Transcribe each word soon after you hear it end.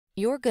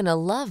You're gonna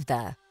love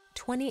the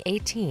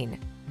 2018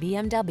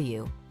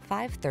 BMW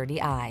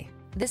 530i.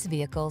 This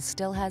vehicle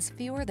still has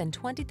fewer than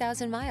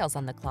 20,000 miles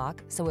on the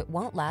clock, so it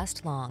won't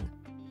last long.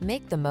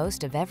 Make the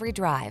most of every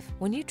drive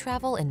when you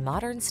travel in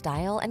modern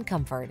style and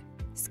comfort.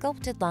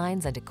 Sculpted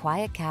lines and a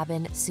quiet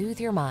cabin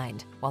soothe your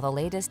mind, while the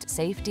latest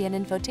safety and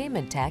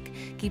infotainment tech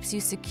keeps you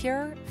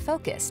secure,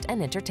 focused,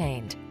 and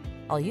entertained.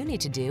 All you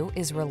need to do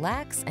is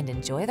relax and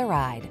enjoy the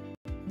ride.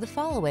 The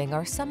following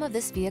are some of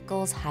this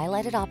vehicle's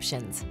highlighted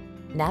options: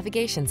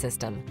 navigation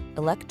system,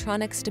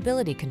 electronic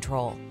stability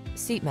control,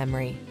 seat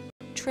memory,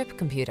 trip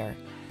computer,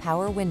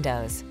 power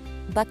windows,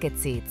 bucket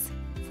seats,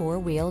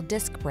 four-wheel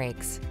disc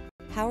brakes,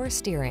 power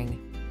steering.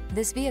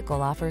 This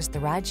vehicle offers the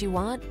ride you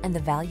want and the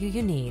value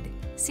you need.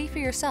 See for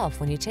yourself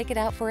when you take it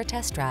out for a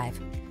test drive.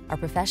 Our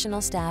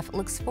professional staff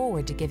looks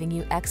forward to giving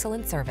you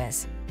excellent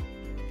service.